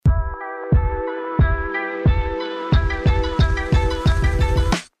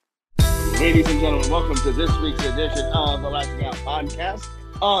ladies and gentlemen. Welcome to this week's edition of the Lasching podcast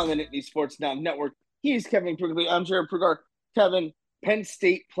on the Nittany Sports Now Network. He's Kevin Quigley. I'm Jared Prugar. Kevin, Penn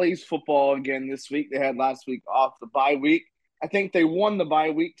State plays football again this week. They had last week off the bye week. I think they won the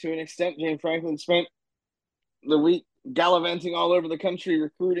bye week to an extent. James Franklin spent the week gallivanting all over the country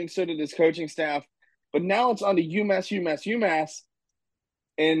recruiting. So did his coaching staff. But now it's on to UMass.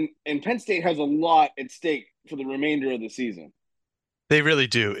 And Penn State has a lot at stake for the remainder of the season. They really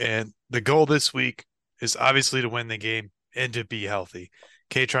do. And the goal this week is obviously to win the game and to be healthy.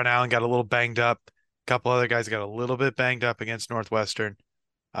 Katron Allen got a little banged up. A couple other guys got a little bit banged up against Northwestern.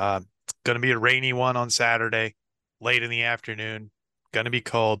 It's going to be a rainy one on Saturday, late in the afternoon. Going to be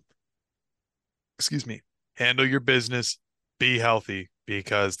cold. Excuse me. Handle your business. Be healthy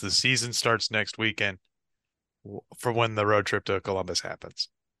because the season starts next weekend for when the road trip to Columbus happens.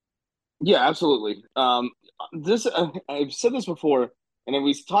 Yeah, absolutely. I've said this before, and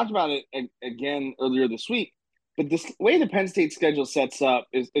we talked about it again earlier this week. But this way the Penn State schedule sets up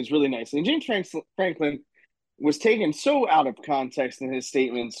is really nice. And James Franklin was taken so out of context in his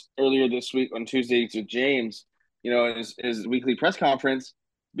statements earlier this week on Tuesdays with James, in his weekly press conference,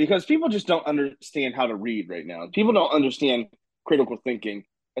 because people just don't understand how to read right now. People don't understand critical thinking,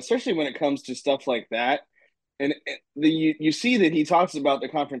 especially when it comes to stuff like that. And you see that he talks about the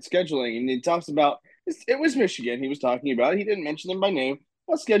conference scheduling, and he talks about it was Michigan he was talking about. He didn't mention them by name.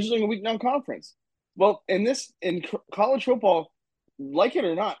 Well, scheduling a week long conference. Well, in college football, like it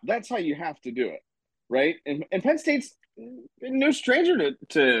or not, that's how you have to do it, right? And Penn State's no stranger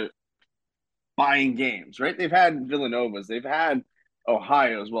to buying games, right? They've had Villanovas, they've had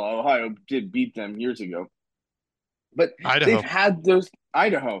Ohio as well. Ohio did beat them years ago, but they've Idaho, had those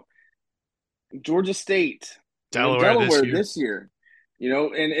Idaho, Georgia State, Delaware this Delaware year. this year,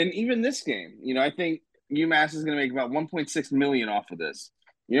 and even this game, I think UMass is going to make about 1.6 million off of this.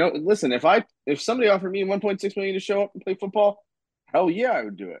 Listen, if somebody offered me 1.6 million to show up and play football, hell yeah, I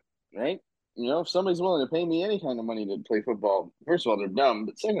would do it, right? If somebody's willing to pay me any kind of money to play football, first of all, they're dumb,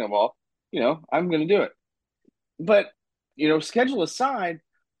 but second of all, I'm going to do it. But schedule aside,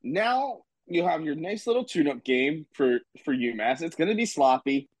 now you have your nice little tune-up game for UMass. It's going to be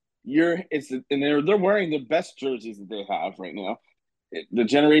sloppy. They're wearing the best jerseys that they have right now. The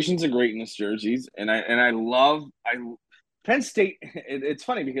generations of greatness jerseys, and I love Penn State. It's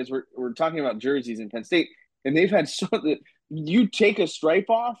funny because we're talking about jerseys in Penn State, and they've had so that you take a stripe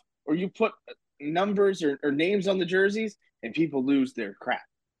off or you put numbers or names on the jerseys, and people lose their crap.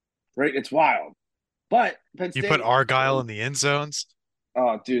 Right? It's wild. But Penn You put State, Argyle in the end zones.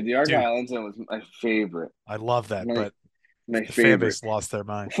 oh dude, the Dude, Argyle end zone was my favorite. I love that, My but my the fan favorite. base lost their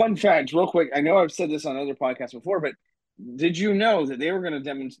mind. Fun fact, real quick. I know I've said this on other podcasts before, but did you know that they were going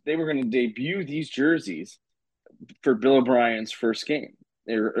to They were going to debut these jerseys for Bill O'Brien's first game,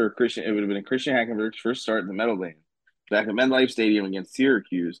 or Christian? It would have been Christian Hackenberg's first start in the Meadowlands back at MetLife Stadium against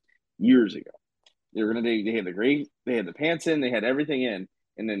Syracuse years ago. They were going to. They had the pants in, they had everything in,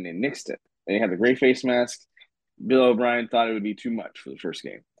 and then they nixed it. They had the gray face mask. Bill O'Brien thought it would be too much for the first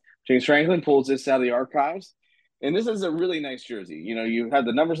game. James Franklin pulls this out of the archives, and this is a really nice jersey. You have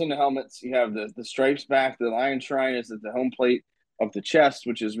the numbers on the helmets, you have the stripes back. The lion shrine is at the home plate of the chest,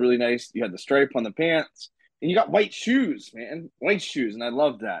 which is really nice. You have the stripe on the pants, and you got white shoes, man, white shoes, and I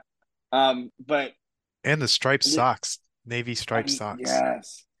love that. But And the striped socks, navy striped socks.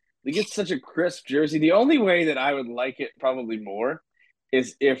 yes, they get such a crisp jersey. The only way that I would like it probably more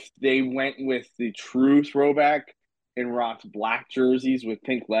is if they went with the true throwback and rocked black jerseys with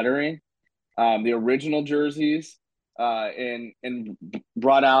pink lettering, the original jerseys, and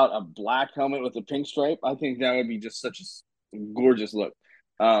brought out a black helmet with a pink stripe. I think that would be just such a gorgeous look.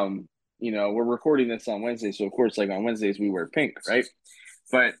 We're recording this on Wednesday, so of course, like on Wednesdays we wear pink, right?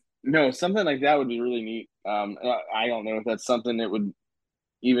 But no, something like that would be really neat. I don't know if that's something that would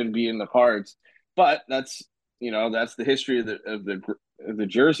even be in the cards, but that's the history of the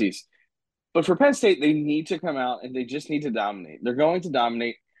jerseys. But for Penn State, they need to come out and they just need to dominate. They're going to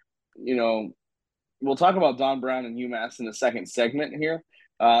dominate. You know, we'll talk about Don Brown and UMass in the second segment here,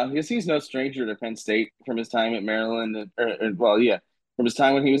 because he's no stranger to Penn State from his time at Maryland. From his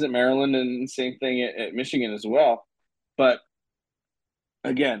time when he was at Maryland, and same thing at Michigan as well. But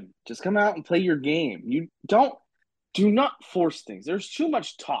again, just come out and play your game. Do not force things. There's too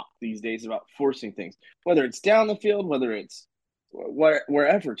much talk these days about forcing things, whether it's down the field, whether it's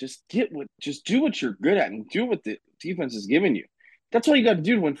wherever. Just do what you're good at and do what the defense is giving you. That's all you got to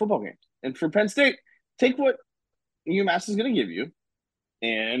do to win football games. And for Penn State, take what UMass is going to give you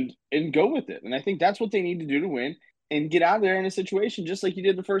and go with it. And I think that's what they need to do to win and get out there in a situation just like you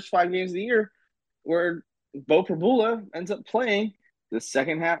did the first 5 games of the year, where Bo Prabula ends up playing the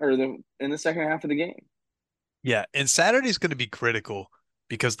second half or the in the second half of the game. Yeah, and Saturday's going to be critical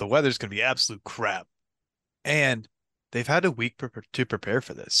because the weather's going to be absolute crap. And they've had a week to prepare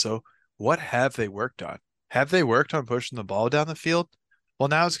for this. So what have they worked on? Have they worked on pushing the ball down the field? Well,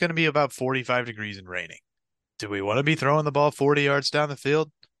 now it's going to be about 45 degrees and raining. Do we want to be throwing the ball 40 yards down the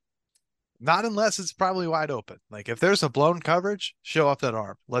field? Not unless it's probably wide open. Like if there's a blown coverage, show off that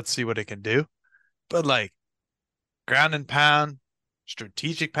arm. Let's see what it can do. But like ground and pound,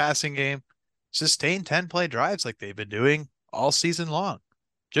 strategic passing game, sustain 10 play drives like they've been doing all season long.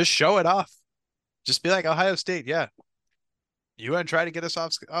 Just show it off. Just be like Ohio State. Yeah, you want to try to get us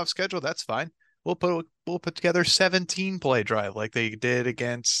off schedule? That's fine. We'll put together 17 play drive like they did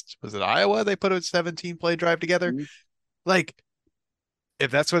against, was it Iowa? They put a 17 play drive together. Mm-hmm. Like if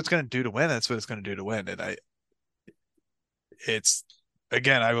that's what it's going to do to win, that's what it's going to do to win. And it's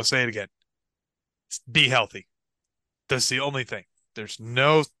again, I will say it again. Be healthy. That's the only thing. There's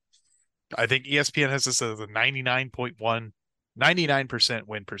no, I think ESPN has this as a 99%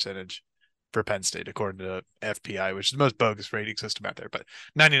 win percentage for Penn State, according to FPI, which is the most bogus rating system out there, but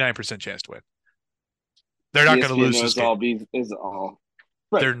 99% chance to win. They're not going to ESPN lose this knows game. is all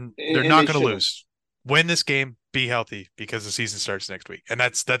right, They're and not they going to shouldn't. lose. Win this game, be healthy because the season starts next week. And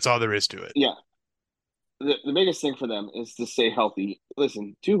that's all there is to it. Yeah, the biggest thing for them is to stay healthy.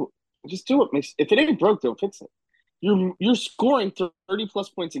 Listen, just do what makes. If it ain't broke, don't fix it. You're scoring 30 plus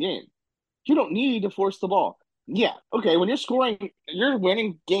points a game. You don't need to force the ball. Yeah, okay. When you're scoring, you're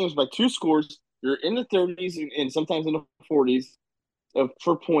winning games by two scores. You're in the 30s and sometimes in the 40s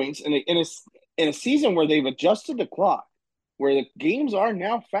for points. And in a season where they've adjusted the clock, where the games are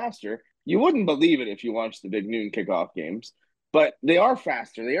now faster. You wouldn't believe it if you watched the big noon kickoff games, but they are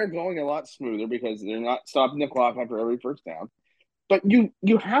faster. They are going a lot smoother because they're not stopping the clock after every first down. But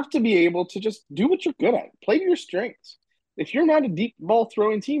you have to be able to just do what you're good at. Play to your strengths. If you're not a deep ball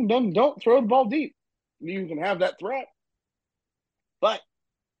throwing team, then don't throw the ball deep. You can have that threat, but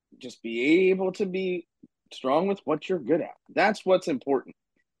just be able to be strong with what you're good at. That's what's important.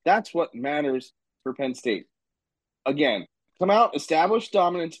 That's what matters for Penn State. Again, come out, establish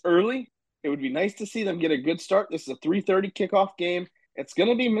dominance early. It would be nice to see them get a good start. This is a 3:30 kickoff game. It's going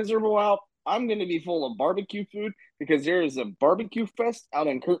to be miserable out. I'm going to be full of barbecue food because there is a barbecue fest out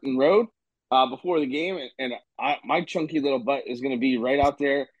on Curtin Road before the game, and my chunky little butt is going to be right out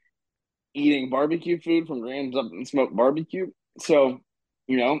there eating barbecue food from Rams Up and Smoked Barbecue. So,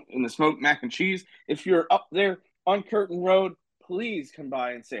 in the smoked mac and cheese, if you're up there on Curtin Road, please come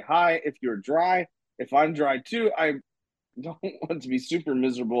by and say hi. If you're dry, if I'm dry too, I don't want to be super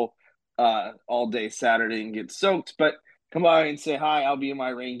miserable all day Saturday and get soaked, but come by and say hi. I'll be in my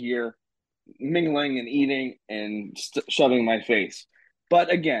rain gear, mingling and eating and shoving my face.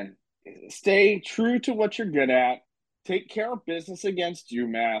 But again, stay true to what you're good at. Take care of business against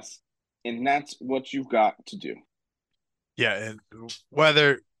UMass, and that's what you've got to do. Yeah, and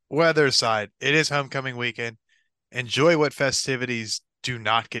weather aside, it is homecoming weekend. Enjoy what festivities do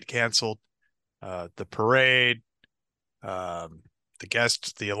not get canceled. The parade, um, the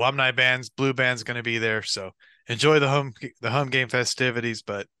guests, the alumni bands, blue band's going to be there. So enjoy the home game festivities.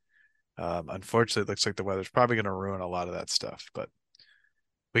 But unfortunately, it looks like the weather's probably going to ruin a lot of that stuff. But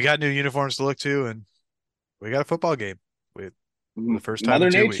we got new uniforms to look to, and we got a football game with for the first time in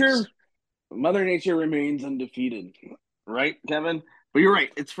Mother 2 weeks. Nature, Mother Nature remains undefeated, right, Kevin? But you're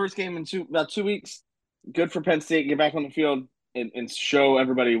right. It's first game in about 2 weeks. Good for Penn State. Get back on the field and show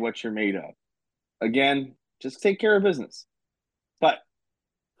everybody what you're made of. Again, just take care of business. But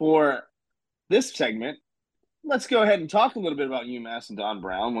for this segment, let's go ahead and talk a little bit about UMass and Don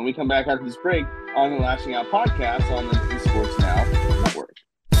Brown when we come back after this break on the Lashing Out podcast on the Esports Now Network.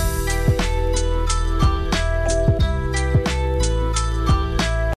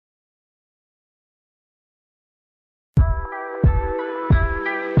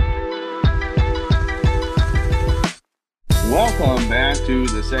 Welcome back to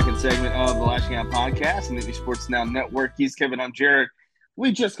the second segment of the Lashing Out podcast and the Esports Now Network. He's Kevin. I'm Jared.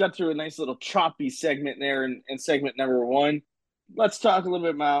 We just got through a nice little choppy segment there in segment number one. Let's talk a little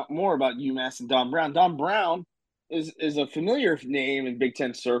bit more about UMass and Don Brown. Don Brown is a familiar name in Big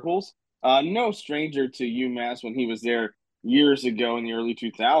Ten circles. No stranger to UMass when he was there years ago in the early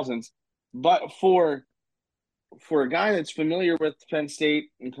 2000s. But for a guy that's familiar with Penn State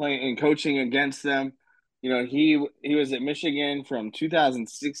and playing and coaching against them, he was at Michigan from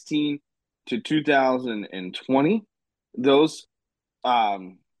 2016 to 2020. Those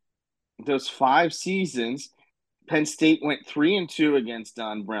um those 5 seasons, Penn State went 3-2 against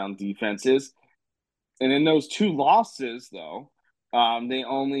Don Brown defenses, and in those two losses, though, they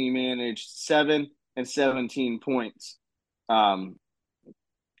only managed 7 and 17 points. Um,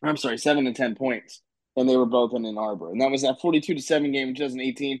 I'm sorry, 7 and 10 points, and they were both in Ann Arbor, and that was that 42-7 game in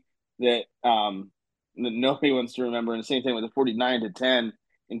 2018 that that nobody wants to remember, and the same thing with the 49-10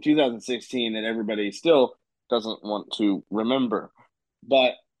 in 2016 that everybody still doesn't want to remember.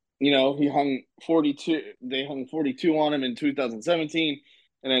 But he hung 42. They hung 42 on him in 2017,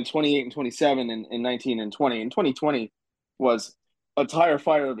 and then 28 and 27 in 19 and 20. And 2020 was a tire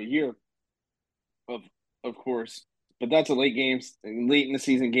fire of a year of of course. But that's a late in the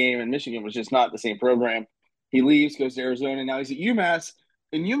season game, and Michigan was just not the same program. He leaves, goes to Arizona, and now he's at UMass.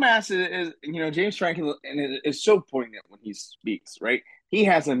 And UMass is James Franklin, and it is so poignant when he speaks. Right, he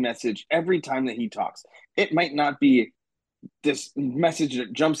has a message every time that he talks. It might not be this message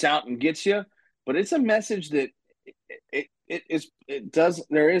that jumps out and gets you, but it's a message that it does.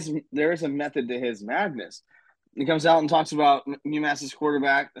 There is a method to his madness. He comes out and talks about UMass's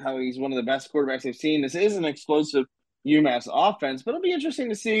quarterback, how he's one of the best quarterbacks they've seen. This is an explosive UMass offense, but it'll be interesting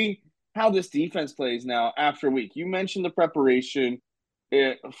to see how this defense plays now after a week. You mentioned the preparation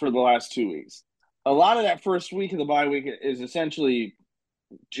for the last 2 weeks. A lot of that first week of the bye week is essentially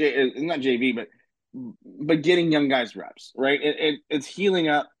not JV, but getting young guys reps, right? It's healing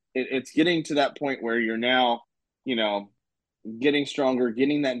up. It's getting to that point where you're now, you know, getting stronger,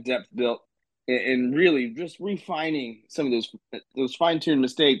 getting that depth built, and really just refining some of those fine tuned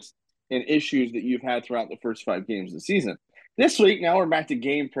mistakes and issues that you've had throughout the first 5 games of the season. This week, now we're back to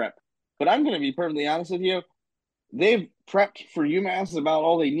game prep. But I'm going to be perfectly honest with you. They've prepped for UMass about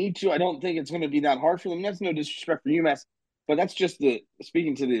all they need to. I don't think it's going to be that hard for them. That's no disrespect for UMass, but that's just the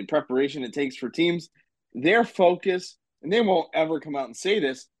speaking to the preparation it takes for teams. Their focus, and they won't ever come out and say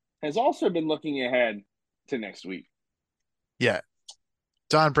this, has also been looking ahead to next week. Yeah.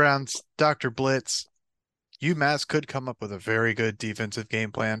 Don Brown's Dr. Blitz. UMass could come up with a very good defensive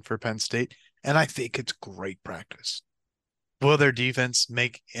game plan for Penn State, and I think it's great practice. Will their defense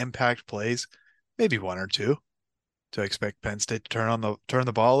make impact plays? Maybe one or two. To expect Penn State to turn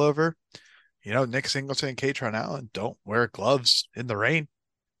the ball over. Nick Singleton and Katron Allen don't wear gloves in the rain.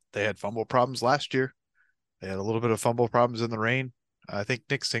 They had fumble problems last year. They had a little bit of fumble problems in the rain. I think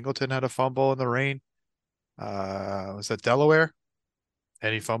Nick Singleton had a fumble in the rain. Was that Delaware?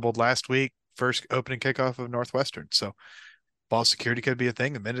 And he fumbled last week, first opening kickoff of Northwestern. So ball security could be a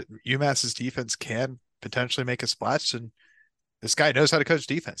thing. The minute UMass's defense can potentially make a splash, and this guy knows how to coach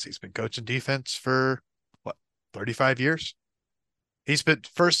defense. He's been coaching defense for 35 years. He's been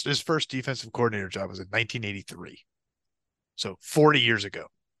his first defensive coordinator job was in 1983. So 40 years ago.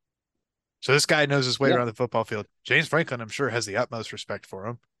 So this guy knows his way Yeah, around the football field. James Franklin, I'm sure, has the utmost respect for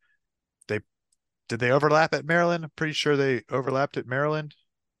him. Did they overlap at Maryland? I'm pretty sure they overlapped at Maryland.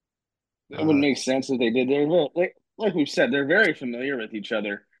 it would Uh, make sense if they did. Like we've said, they're very familiar with each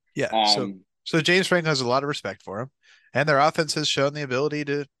other. yeah. So Um, so James Franklin has a lot of respect for him, and their offense has shown the ability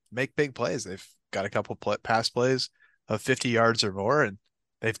to make big plays. They've got a couple pass plays of 50 yards or more, and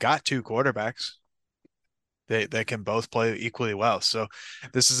they've got two quarterbacks. They can both play equally well. So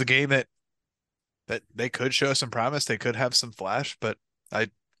this is a game that they could show some promise. They could have some flash, but I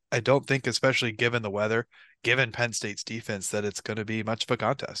I don't think, especially given the weather, given Penn State's defense, that it's going to be much of a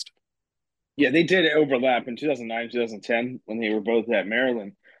contest. yeah, they did overlap in 2009, 2010 when they were both at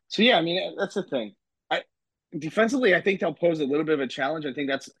Maryland. So yeah, I mean that's the thing. I Defensively, I think they'll pose a little bit of a challenge. I think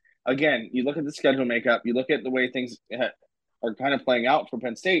that's again, you look at the schedule makeup, you look at the way things are kind of playing out for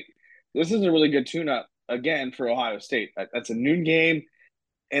Penn State. This is a really good tune-up again for Ohio State. That's a noon game.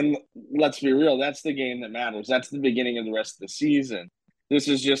 And let's be real, that's the game that matters. That's the beginning of the rest of the season. This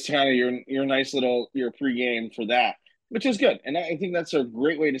is just kind of your nice little your pregame for that, which is good. And I think that's a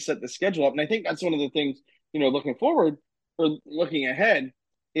great way to set the schedule up. And I think that's one of the things, looking forward or looking ahead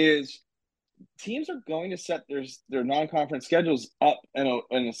is teams are going to set their non-conference schedules up in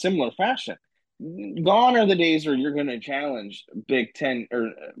a similar fashion. Gone are the days where you're going to challenge Big Ten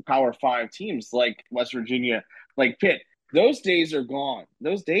or Power Five teams like West Virginia, like Pitt. Those days are gone.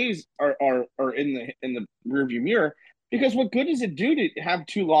 Those days are in the rearview mirror because what good does it do to have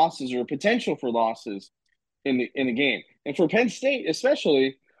two losses or potential for losses in the game? And for Penn State,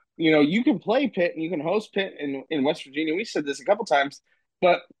 especially, you can play Pitt and you can host Pitt in West Virginia. We said this a couple times,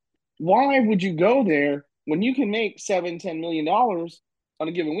 but why would you go there when you can make $7-10 million on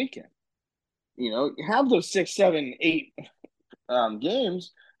a given weekend? Have those 6, 7, 8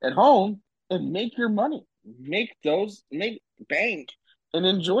 games at home and make your money. Make bank and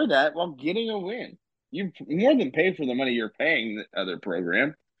enjoy that while getting a win. You more than pay for the money you're paying the other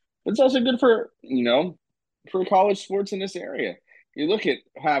program. But it's also good for college sports in this area. You look at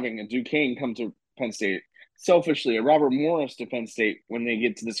having a Duquesne come to Penn State, selfishly, a Robert Morris to Penn State when they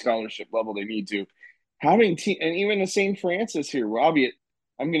get to the scholarship level they need to. Having and even the St. Francis here, Robbie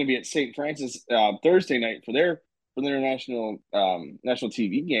I'm going to be at St. Francis Thursday night for their national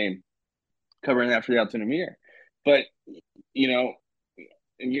TV game, covering that for the Altoona. But you know,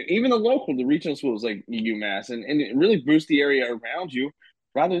 even the regional schools like UMass, and it really boosts the area around you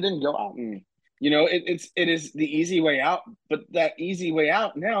rather than go out and it is the easy way out. But that easy way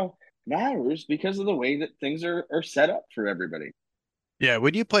out now matters because of the way that things are set up for everybody. Yeah,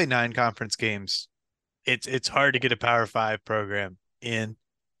 when you play 9 conference games, it's hard to get a Power Five program in,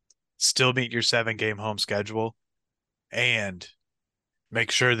 still meet your 7 game home schedule, and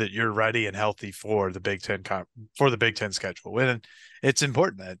make sure that you're ready and healthy for the for the Big Ten schedule. And it's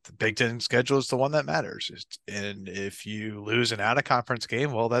important that the Big Ten schedule is the one that matters. And if you lose an out of conference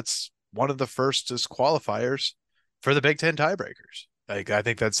game, well, that's one of the first disqualifiers for the Big Ten tiebreakers. Like I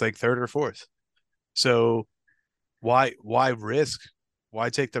think that's like third or fourth. So why risk? Why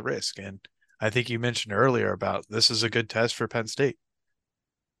take the risk? And I think you mentioned earlier about this is a good test for Penn State.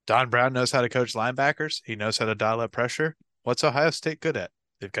 Don Brown knows how to coach linebackers. He knows how to dial up pressure. What's Ohio State good at?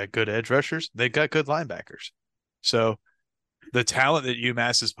 They've got good edge rushers. They've got good linebackers. So the talent that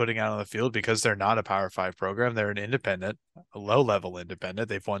UMass is putting out on the field, because they're not a Power Five program, they're an independent, a low-level independent.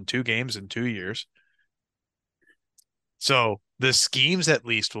 They've won 2 games in 2 years. So the schemes at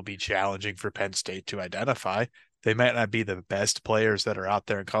least will be challenging for Penn State to identify. They might not be the best players that are out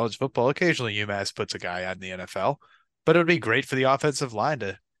there in college football. Occasionally UMass puts a guy out in the NFL, but it would be great for the offensive line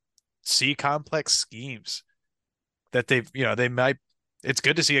to see complex schemes that they might. It's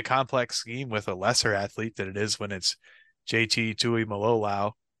good to see a complex scheme with a lesser athlete than it is when it's JT Tui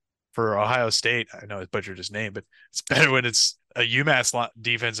Malolau for Ohio State. I know I butchered his name, but it's better when it's a UMass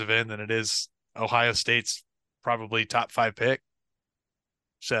defensive end than it is Ohio State's probably top 5 pick.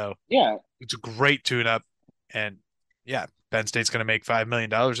 So Yeah, it's a great tune-up, and yeah, Penn State's going to make $5 million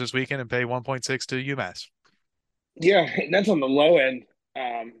this weekend and pay 1.6 to UMass. yeah, that's on the low end.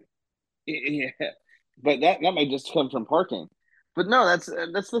 Yeah, but that might just come from parking. But no, that's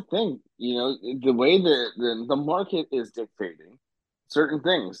the thing. The way the market is dictating certain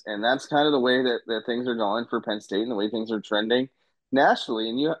things, and that's kind of the way that things are going for Penn State and the way things are trending nationally.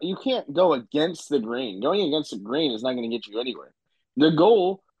 And you can't go against the grain. Going against the grain is not going to get you anywhere. The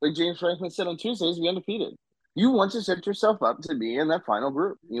goal, like James Franklin said on Tuesday, is to be undefeated. You want to set yourself up to be in that final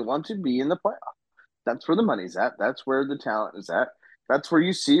group. You want to be in the playoff. That's where the money's at. That's where the talent is at. That's where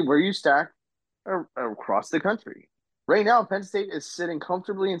you see where you stack across the country. Right now, Penn State is sitting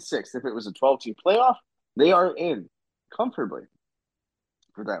comfortably in 6th. If it was a 12-team playoff, they are in comfortably,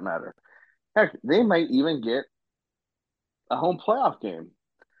 for that matter. Heck, they might even get a home playoff game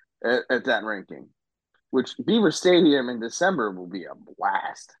at that ranking, which Beaver Stadium in December will be a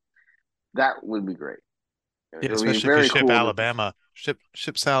blast. That would be great. Yeah, It'll be especially if you very cool.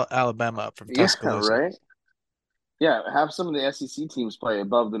 ship Alabama up from Yeah, Tuscaloosa. right. Yeah, have some of the SEC teams play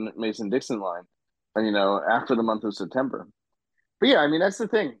above the Mason-Dixon line, after the month of September. But yeah, I mean that's the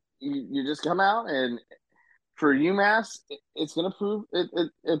thing. You just come out, and for UMass, it's going to prove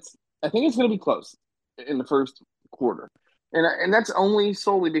it's. I think it's going to be close in the first quarter, and that's only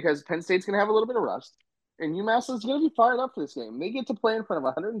solely because Penn State's going to have a little bit of rust, and UMass is going to be fired up for this game. They get to play in front of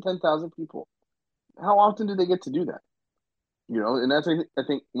 110,000 people. How often do they get to do that? And that's I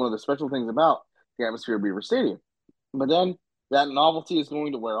think one of the special things about the atmosphere of Beaver Stadium. But then that novelty is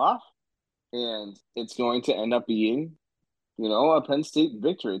going to wear off, and it's going to end up being, a Penn State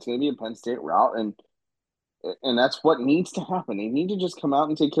victory. It's going to be a Penn State rout, and that's what needs to happen. They need to just come out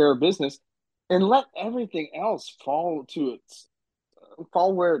and take care of business, and let everything else fall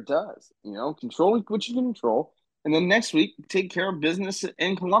where it does. Control what you can control, and then next week take care of business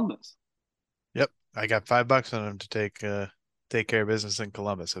in Columbus. Yep, I got $5 on them to take care of business in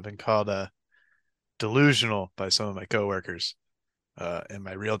Columbus. I've been called delusional by some of my coworkers in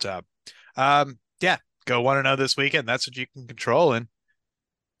my real job. Yeah, go 1-0 this weekend. That's what you can control. And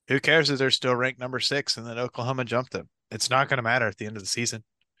who cares if they're still ranked number 6 and then Oklahoma jumped them? It's not going to matter at the end of the season.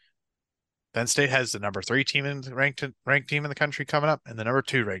 Penn State has the number 3 team in ranked team in the country coming up, and the number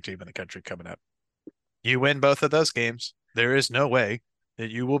 2 ranked team in the country coming up. You win both of those games, there is no way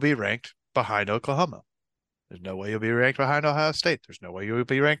that you will be ranked behind Oklahoma. There's no way you'll be ranked behind Ohio State. There's no way you will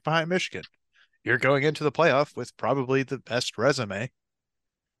be ranked behind Michigan. You're going into the playoff with probably the best resume,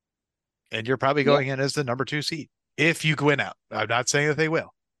 and you're probably Yeah, going in as the number 2 seed if you win out. I'm not saying that they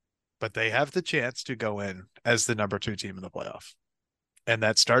will, but they have the chance to go in as the number 2 team in the playoff. And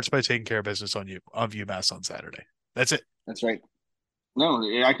that starts by taking care of business on UMass on Saturday. That's it. that's right. No,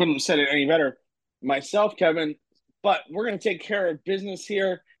 I couldn't have said it any better myself, Kevin. But we're going to take care of business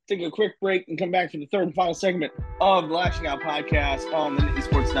here, take a quick break, and come back for the third and final segment of the Lashing Out podcast on the Nittany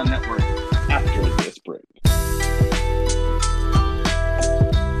Sports Network after this break.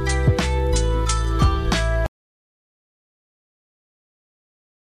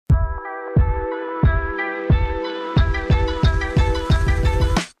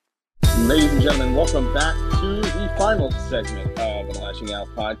 Ladies and gentlemen, welcome back to the final segment of the Lashing Out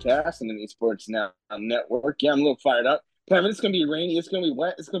podcast and the Sports Now Network. Yeah, I'm a little fired up. Kevin, it's going to be rainy, it's going to be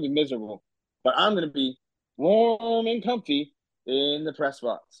wet, it's going to be miserable, but I'm going to be warm and comfy in the press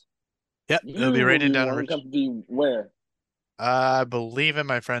box. Yep, it'll be You will raining be down in warm and Rich. comfy where? I believe in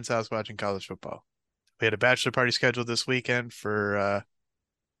my friend's house watching college football. We had a bachelor party scheduled this weekend for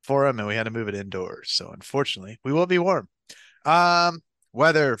him, and we had to move it indoors. So unfortunately, we will be warm. Um,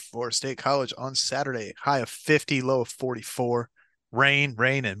 Weather for State College on Saturday: high of 50, low of 44. Rain,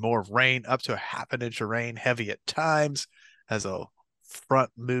 and more rain, up to a half an inch of rain, heavy at times as a front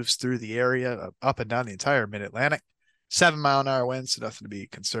moves through the area, up and down the entire Mid-Atlantic. 7-mile-an-hour winds, so nothing to be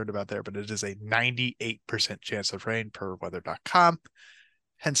concerned about there, but it is a 98% chance of rain per weather.com.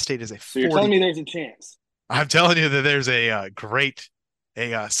 Penn State is a So you're telling 40. me there's a chance? I'm telling you that there's a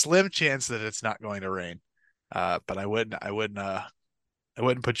slim chance that it's not going to rain. But I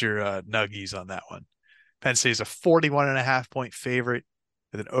wouldn't put your nuggies on that one. Penn State is a 41.5 point favorite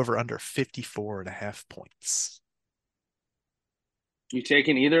with an over under 54.5 points. You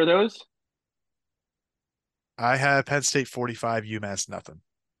taking either of those? I have Penn State 45, UMass nothing.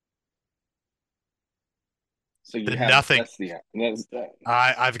 So The you have nothing. that's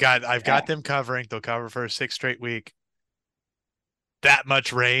I've yeah. got them covering. They'll cover for a 6th straight week. That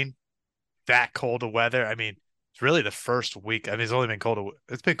much rain, that cold of weather. I mean, it's really the first week. I mean, it's only been cold.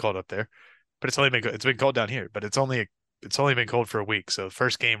 It's been cold up there, but it's been cold down here. But it's only been cold for a week. So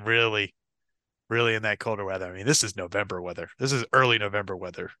first game really in that colder weather. I mean, this is November weather. This is early November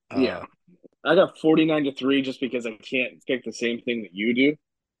weather. Yeah. I got 49-3 just because I can't pick the same thing that you do.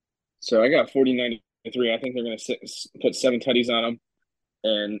 So I got 49-3. I think they're going to put 7 tutties on them,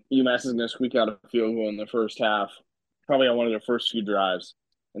 and UMass is going to squeak out a field goal in the first half, probably on one of their first few drives,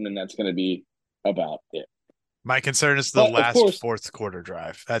 and then that's going to be about it. My concern is the But of last course, fourth quarter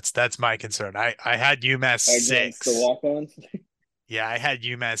drive. That's my concern. I had UMass against the 6. walk-ons, Yeah, I had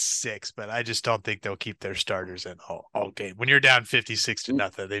UMass 6, but I just don't think they'll keep their starters in all game. When you're down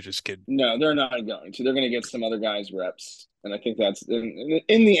 56-0, they just can. no, they're not going to. They're going to get some other guys reps, and I think that's in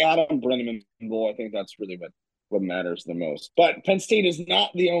the Adam Brenneman Bowl. I think that's really what matters the most. But Penn State is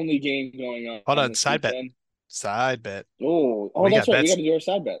not the only game going Hold on on, this side bet. weekend. Side bet. Oh, We that's got right. We got bets. to do our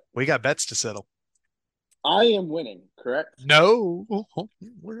side bet. We got bets to settle. I am winning, correct? No,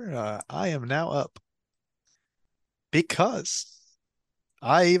 I am now up because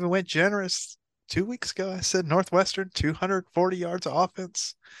I even went generous 2 weeks ago. I said Northwestern 240 yards of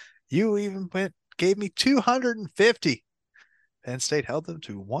offense. You even gave me 250. Penn State held them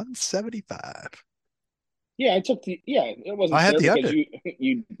to 175. Yeah, I took the. Yeah, it wasn't I had fair the because under.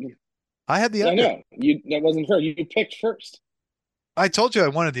 you. I had the I under. know you. That wasn't fair. You picked first. I told you I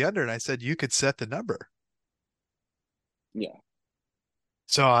wanted the under, and I said you could set the number. Yeah,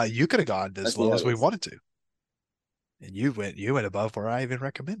 So you could have gone I as see low how as it we is. wanted to, and you went above where I even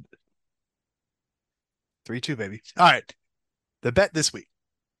recommended. 3-2, baby. All right. The bet this week: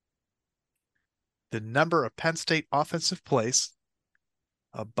 the number of Penn State offensive plays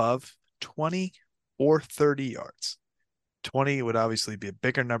above 20 or 30 yards. 20 would obviously be a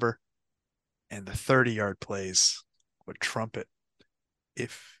bigger number, and the 30-yard plays would trump it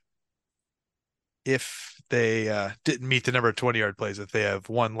if they didn't meet the number of 20-yard plays, if they have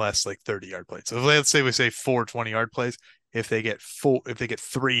one less like 30-yard plays. So let's say we say 4 20-yard plays, if they get 3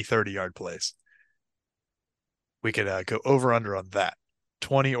 30-yard plays, we could go over under on that.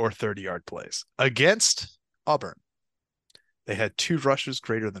 20 or 30-yard plays. Against Auburn, they had 2 rushes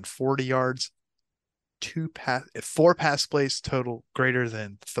greater than 40 yards, 4 pass plays total greater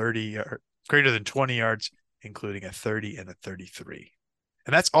than 20 yards, including a 30 and a 33.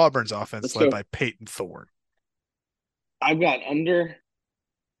 And that's Auburn's offense Let's led go. by Peyton Thorne. I've got under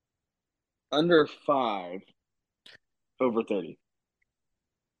 5 over 30.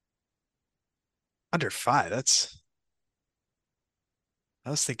 Under 5. I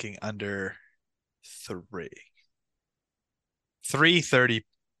was thinking under 3.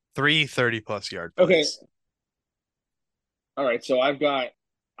 330 plus yard Okay. plays. All right. So I've got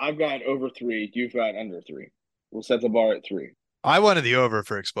over 3. You've got under 3. We'll set the bar at 3. I wanted the over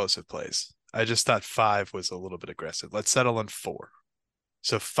for explosive plays. I just thought 5 was a little bit aggressive. Let's settle on 4.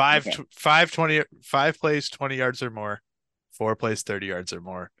 So Okay. 5 plays 20 yards or more, 4 plays 30 yards or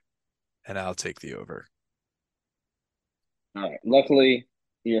more, and I'll take the over. All right. Luckily,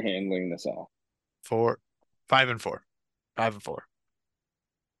 you're handling this all. 4, 5 and 4, 5 and 4.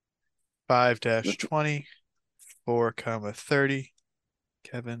 5 dash 20, 4 comma 30.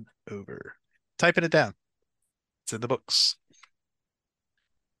 Kevin over. Typing it down. It's in the books.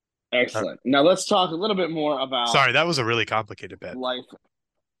 Excellent. Now let's talk a little bit more about Sorry, that was a really complicated bet. life.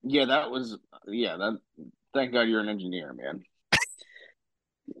 Yeah, that was yeah. That thank God you're an engineer, man.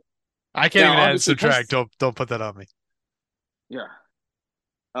 I can't Now, even add and obviously, subtract. Don't put that on me. yeah.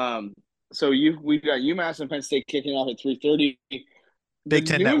 Um, so we've got UMass and Penn State kicking off at 3:30. The Big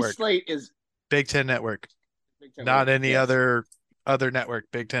Ten noon Network. slate is Big Ten Network. Big Ten Not Network. any Yes, other network.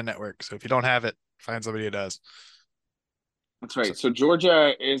 Big Ten Network. So if you don't have it, find somebody who does. that's So right. So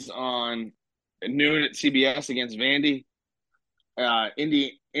Georgia is on at noon at CBS against Vandy.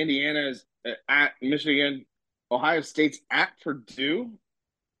 Indiana is at Michigan. Ohio State's at Purdue.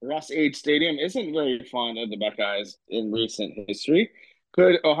 Ross Age Stadium isn't very fond of the Buckeyes in recent history.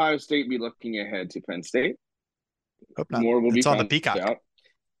 Could Ohio State be looking ahead to Penn State? hope not. More will be It's on the found Peacock out.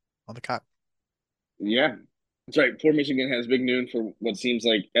 on the cop. Yeah, that's right. Poor Michigan has big noon for what seems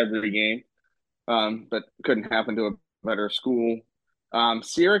like every game, but couldn't happen to a better school.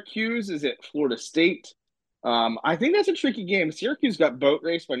 Syracuse is at Florida State. I think that's a tricky game. Syracuse got boat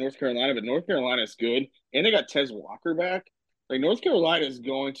raced by North Carolina, but North Carolina is good, and they got Tez Walker back. Like North Carolina is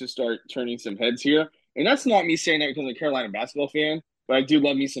going to start turning some heads here, and that's not me saying that because I'm a Carolina basketball fan, but I do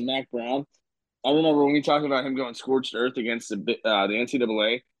love me some Mac Brown. I remember when we talked about him going scorched earth against the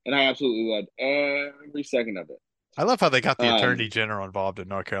NCAA, and I absolutely loved every second of it. I love how they got the Um, attorney general involved in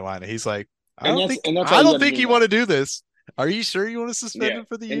North Carolina. He's like, and that's and that's I all you don't got to think do you want now. to do this. Are you sure you want to suspend Yeah, him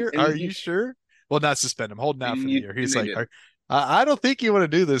for the and year? Are and you sure? Well, not suspend him, holding out for the year. and He's they like, did. I don't think you want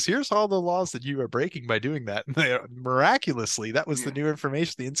to do this. Here's all the laws that you are breaking by doing that. And miraculously, that was the Yeah, new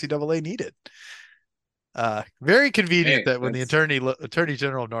information the NCAA needed. Very convenient hey, that when the that's attorney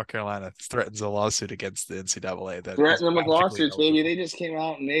general of North Carolina threatens a lawsuit against the NCAA, that is threaten them with magically lawsuits, baby. eligible. They just came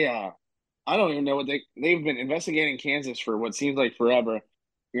out and I don't even know what they've been investigating Kansas for what seems like forever.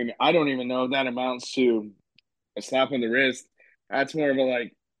 And I don't even know if that amounts to a slap on the wrist. That's more of a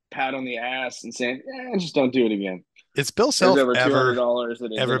like pat on the ass and saying, "Yeah, just don't do it again." Is Bill There's Self over $200 that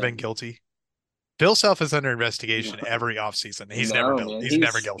they ever been didn't. guilty? Bill Self is under investigation No, every offseason. no, man. He's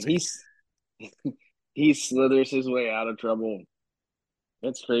never guilty. He slithers his way out of trouble.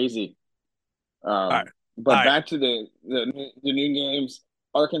 It's crazy. All right. All But right. back to the new games: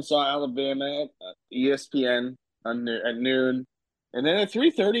 Arkansas, Alabama, ESPN at noon, and then at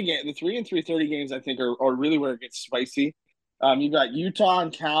 3:30 game. The 3 and 3:30 games I think are really where it gets spicy. You got Utah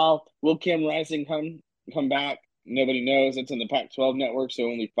and Cal. Will Kim Rising come back? Nobody knows. It's in the Pac-12 network, so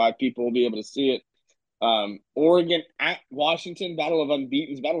only 5 people will be able to see it. Oregon at Washington, battle of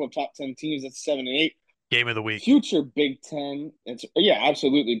unbeaten's, battle of top 10 teams. That's 7 and 8. Game of the week. Future Big Ten. It's yeah,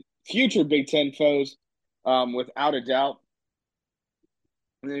 absolutely. Future Big Ten foes, without a doubt.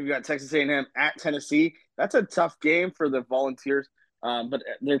 And then you've got Texas A&M at Tennessee. That's a tough game for the Volunteers, but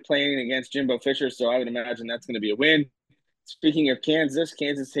they're playing against Jimbo Fisher, so I would imagine that's going to be a win. Speaking of Kansas,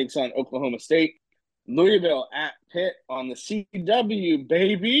 Kansas takes on Oklahoma State. Louisville at Pitt on the CW,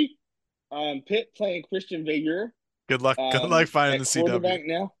 baby. Pitt playing Christian Veger Good luck. Good luck finding at the CW. quarterback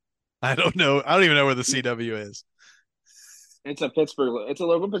now. I don't know. I don't even know where the CW is. It's a Pittsburgh. It's a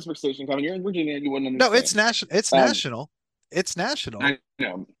local Pittsburgh station coming. You're in Virginia, you wouldn't No, understand. It's Um, national. It's national. I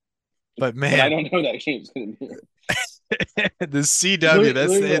know, But but I man, don't know that game's going to be. the CW,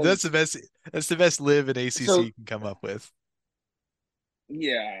 Louisville. that's the best. That's the best live in ACC So you can come up with.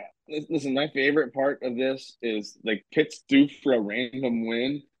 yeah, listen. My favorite part of this is like Pitt's due for a random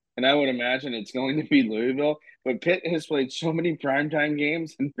win, and I would imagine it's going to be Louisville. But Pitt has played so many primetime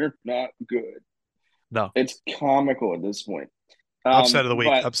games, and they're not good. No, It's comical at this point. upset of the week.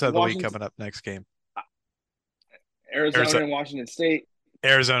 But Upset of the week Washington, coming up next game. Arizona, Arizona, and Washington State.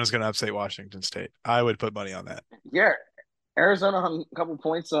 Arizona's going to upset Washington State. I would put money on that. Yeah, Arizona hung a couple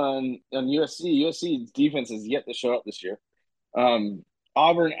points on USC. USC's defense has yet to show up this year. Um,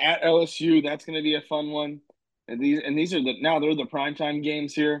 Auburn at LSU. That's going to be a fun one. And these are they're the primetime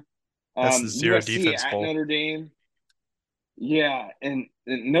games here. That's the zero USC defense at bowl. Notre Dame. Yeah, and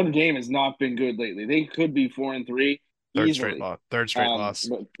Notre Dame has not been good lately. They could be 4-3 easily. Third straight loss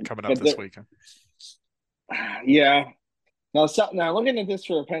But coming up but this they're weekend. yeah. Now looking at this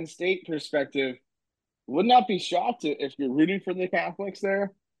from a Penn State perspective, would not be shocked if you're rooting for the Catholics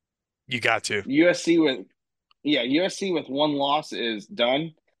there. You got to. USC with USC with one loss is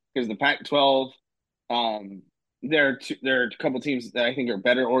done because the Pac-12. Um, there are a couple teams that I think are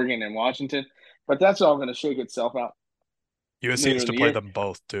better, Oregon and Washington, but that's all going to shake itself out USC later has in to the play year. them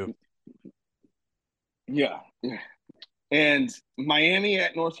both too. Yeah, yeah. And Miami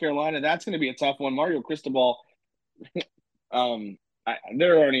at North Carolina, that's going to be a tough one. Mario Cristobal,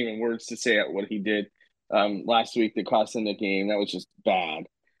 there aren't even words to say at what he did last week that cost him the game. That was just bad.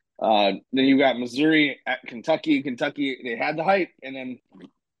 Then you got Missouri at Kentucky. Kentucky, they had the hype, and then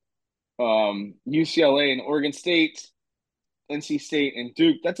UCLA and Oregon State. NC State and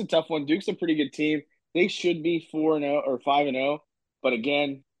Duke. That's a tough one. Duke's a pretty good team. They should be 4-0 or 5-0, but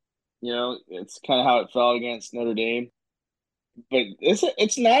again, it's kind of how it fell against Notre Dame. But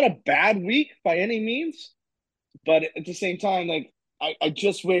it's not a bad week by any means. But at the same time, like I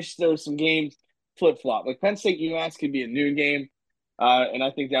just wish there was some games flip flop. Like Penn State UMass could be a noon game, and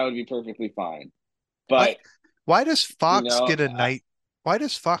I think that would be perfectly fine. Why But why does you Fox know, get a night why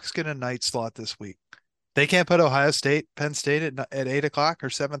does Fox get a night slot this week? They can't put Ohio State, Penn State at 8 o'clock or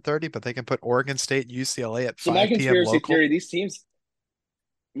 7:30, but they can put Oregon State and UCLA at so my 5 p.m. conspiracy local. theory: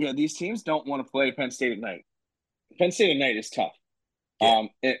 these teams don't want to play Penn State at night. Penn State at night is tough. Yeah.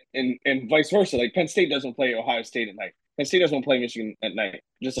 And vice versa. Like Penn State doesn't play Ohio State at night. Penn State doesn't play Michigan at night.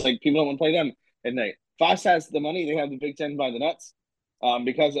 Just like people don't want to play them at night. Fox has the money. They have the Big Ten by the nuts,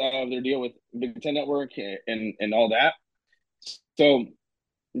 because of their deal with Big Ten Network and all that. So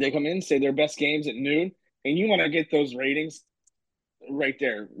they come in, say their best games at noon, and you want to get those ratings right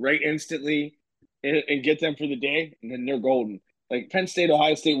there, right instantly, and get them for the day, and then they're golden. Like Penn State,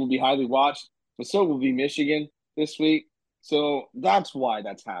 Ohio State will be highly watched, but so will be Michigan this week. So that's why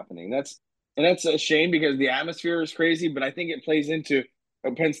that's happening. That's a shame because the atmosphere is crazy, but I think it plays into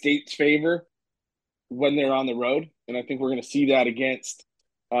Penn State's favor when they're on the road, and I think we're going to see that against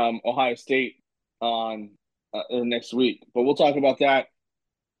Ohio State on next week. But we'll talk about that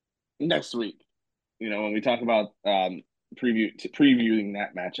next week. When we talk about previewing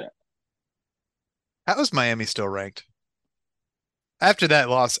that matchup. How is Miami still ranked? After that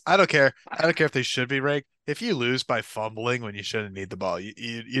loss, I don't care. I don't care if they should be ranked. If you lose by fumbling when you shouldn't need the ball,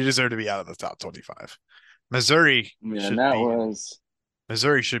 you deserve to be out of the top 25. Missouri Man, should that be was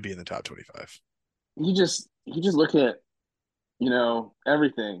Missouri should be in the top 25. you just look at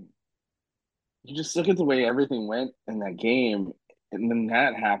everything. You just look at the way everything went in that game, and then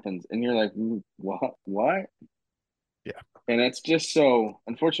that happens, and you're like, what? Yeah. And it's just so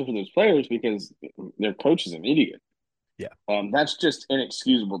unfortunate for those players because their coach is an idiot. Yeah. That's just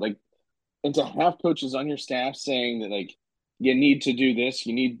inexcusable. Like, and to have coaches on your staff saying that like you need to do this,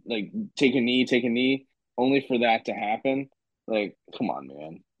 you need like take a knee, only for that to happen. Like, come on,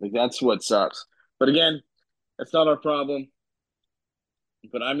 man. Like that's what sucks. But again, that's not our problem.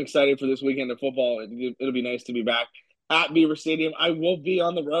 But I'm excited for this weekend of football. It'll be nice to be back at Beaver Stadium. I will be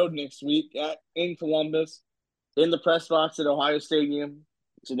on the road next week in Columbus, in the press box at Ohio Stadium.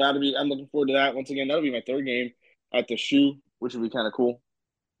 So I'm looking forward to that. Once again, that'll be my third game at the Shoe, which will be kind of cool.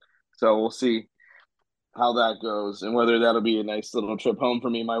 So we'll see how that goes and whether that'll be a nice little trip home for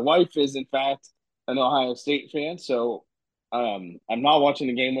me. My wife is, in fact, an Ohio State fan, so I'm not watching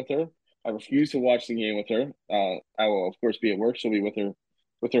the game with her. I refuse to watch the game with her. I will, of course, be at work. She'll be with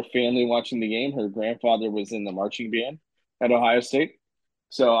her family watching the game. Her grandfather was in the marching band at Ohio State,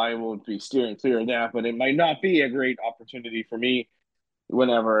 so I will be steering clear of that. But it might not be a great opportunity for me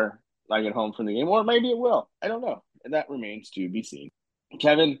whenever I get home from the game, or maybe it will. I don't know. That remains to be seen.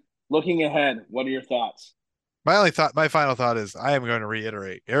 Kevin, looking ahead, what are your thoughts? My final thought is I am going to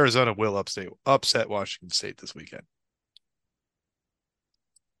reiterate Arizona will upset Washington State this weekend.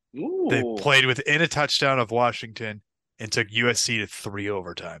 They Ooh, played within a touchdown of Washington and took USC to 3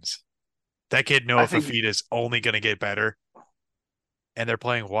 overtimes. That kid I Noah think Fafita is only going to get better, and they're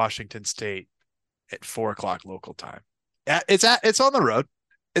playing Washington State at 4 o'clock local time. It's on the road.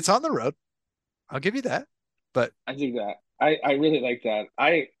 It's on the road. I'll give you that. But I think that I really like that.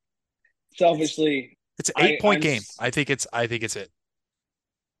 I it's selfishly, it's an I 8 point I'm game. I think it's it.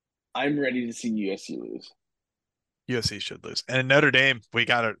 I'm ready to see USC lose. USC should lose. And Notre Dame, we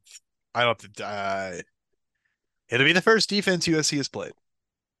got to. I don't. It'll be the first defense USC has played,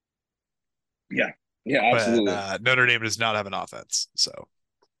 Yeah, yeah, but absolutely. Notre Dame does not have an offense. So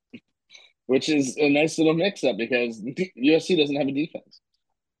Which is a nice little mix up because USC doesn't have a defense.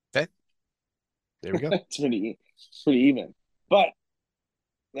 okay, there we go. It's pretty even. But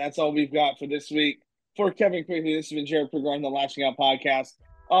that's all we've got for this week. For Kevin Quigley, this has been Jared Kruger on the Lashing Out podcast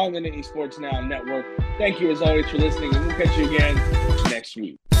on the Nittany Sports Now Network. Thank you as always for listening, and we'll catch you again next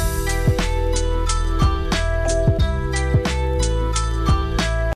week.